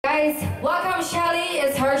guys, welcome Shelly.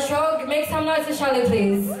 It's her show. Make some noise for Shelly,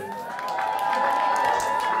 please.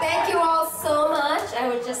 Thank you all so much. I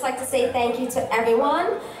would just like to say thank you to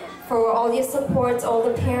everyone for all your support, all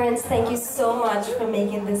the parents. Thank you so much for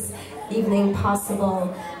making this evening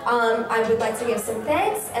possible. I would like to give some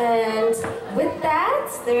thanks, and with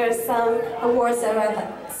that, there are some awards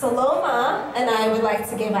that Saloma and I would like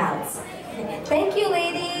to give out. Thank you,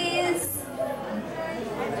 ladies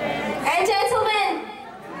and gentlemen.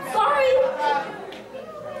 Sorry.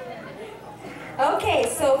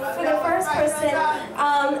 Okay, so for the first person,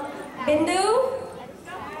 Bindu?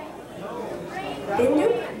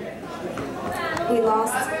 We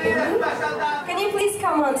lost Bindu. Can you please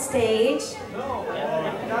come on stage? This is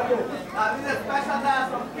a special dance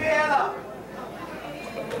from Kerala.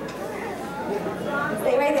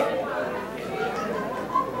 Stay right there.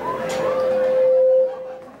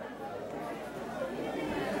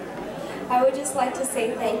 I would just like to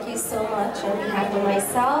say thank you so much on behalf of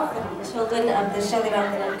myself and the children of the Shelly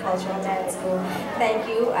Cultural Dance School. Thank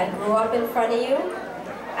you. I grew up in front of you.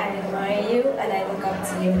 I admire you and I look up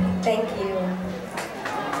to you. Thank you.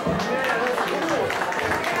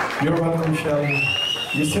 You're welcome, Shelly.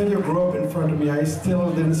 You said you grew up in front of me. I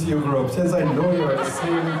still didn't see you grow up, since I know you're the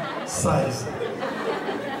same size.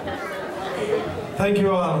 Thank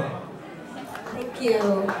you all. Thank you.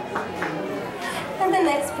 And the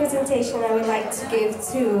next presentation I would like to give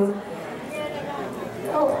to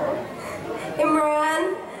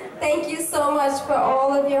Imran. Thank you so much for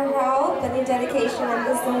all of your help and your dedication, and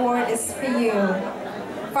this award is for you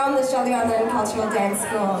from the Shelly Cultural Dance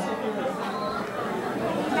School.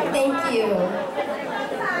 Thank you.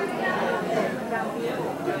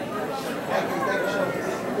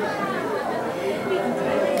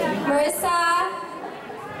 Marissa.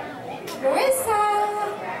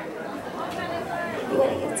 You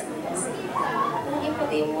want to get to this? Thank you for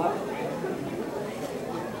the award.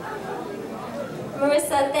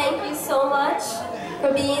 Marissa, thank you so much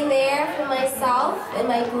for being there for myself and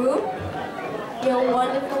my group. You're a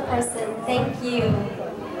wonderful person. Thank you.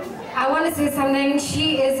 I want to say something.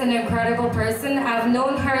 She is an incredible person. I've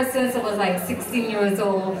known her since I was like 16 years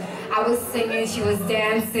old. I was singing, she was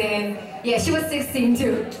dancing. Yeah, she was 16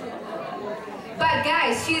 too. But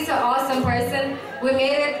guys, she's an awesome person. We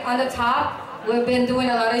made it on the top. We've been doing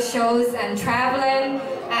a lot of shows and traveling,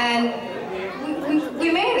 and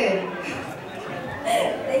we made it.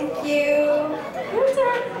 Thank you. Your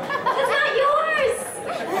turn. It's not yours.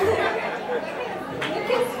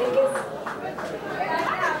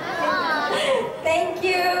 Thank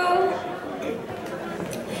you.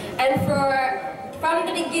 And from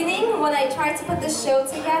the beginning, when I tried to put the show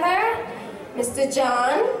together, Mr.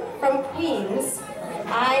 John from Queens,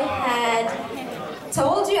 I had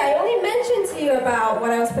told you, I only mentioned to you about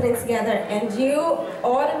what I was putting together, and you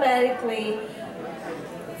automatically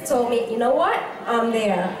told me, you know what, I'm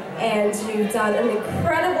there. And you've done an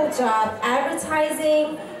incredible job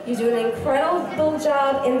advertising. You do an incredible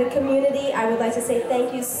job in the community. I would like to say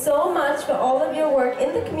thank you so much for all of your work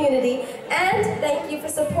in the community, and thank you for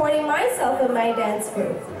supporting myself and my dance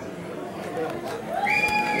group.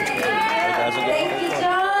 Thank you,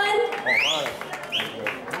 John.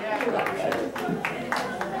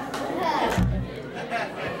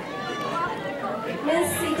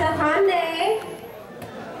 Miss Sita Pandey.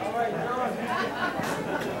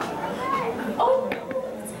 Oh.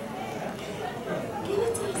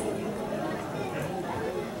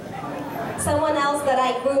 Someone else that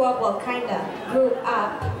I grew up, well,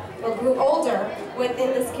 grew older with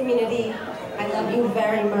in this community. I love you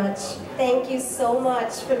very much. Thank you so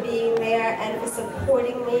much for being there and for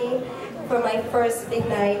supporting me for my first big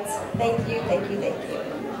night. Thank you, thank you, thank you.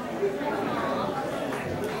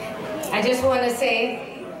 I just want to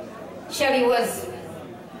say, Shelly was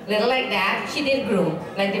little like that. She did grow.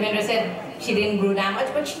 Like Devendra said, she didn't grow that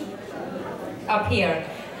much, but she up here.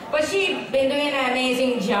 But she's been doing an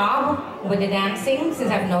amazing job with the dancing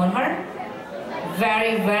since I've known her.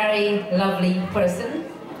 Very, very lovely person.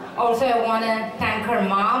 Also, I want to thank her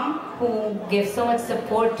mom, who gives so much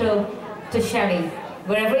support to Shelly.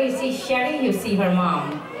 Wherever you see Shelly, you see her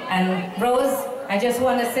mom. And Rose, I just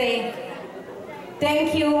want to say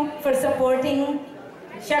thank you for supporting.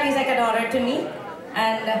 Shelly's like a daughter to me.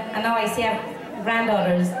 And now I see I have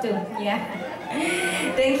granddaughters too, yeah.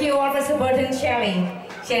 Thank you all for supporting Shelly.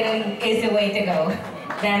 Shelly is the way to go.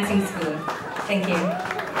 Dancing school. Thank you.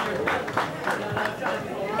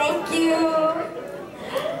 Thank you.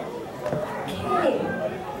 Okay.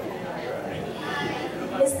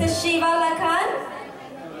 Mr. Shiva Lakan.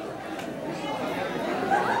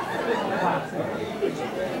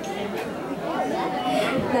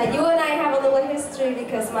 Now you and I have a little history you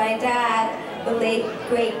because my dad, the late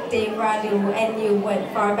great Dave Radu, and you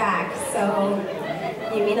went far back. So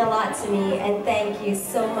you mean a lot to me, and thank you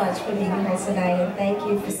so much for being here tonight, and thank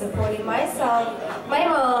you for supporting myself, my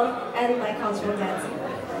mom, and my cultural dancing.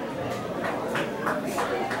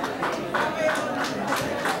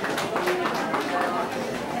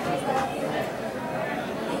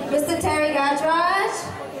 Mr. Terry Gajraj?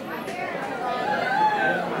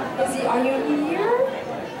 Are you here?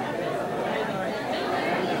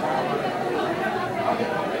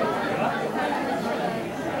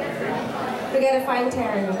 We gotta find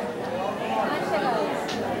Terry.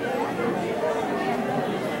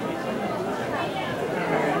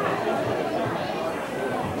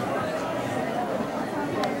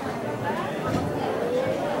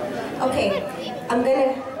 Okay, I'm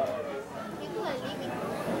gonna...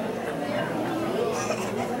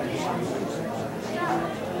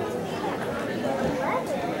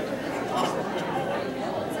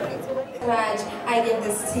 I give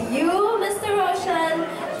this to you, Mr. Roshan,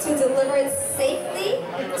 to deliver it safely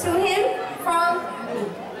to him from me.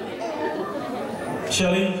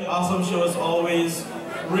 Shelly, awesome show as always.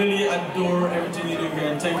 Really adore everything you do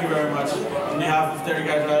here, and thank you very much on behalf of Terry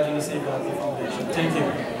Gajraj and the Save Gandhi Foundation. Thank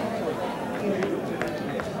you.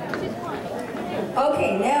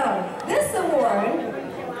 Okay, now this award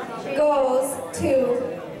goes to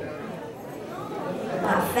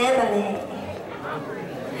my family.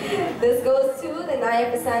 This goes to the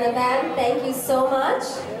Naya Prasanna Band. Thank you so much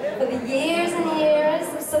for the years and years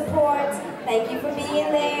of support. Thank you for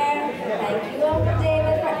being there. Thank you, Uncle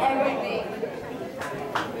David, for everything.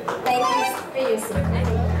 Thank you for your support.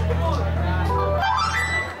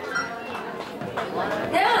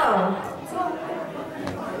 Now,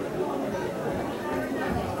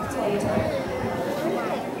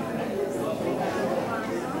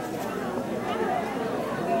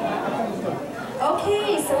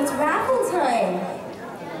 okay, so it's raffle time.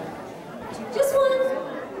 Just one.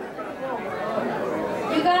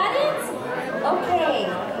 You got it? Okay.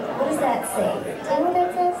 What does that say?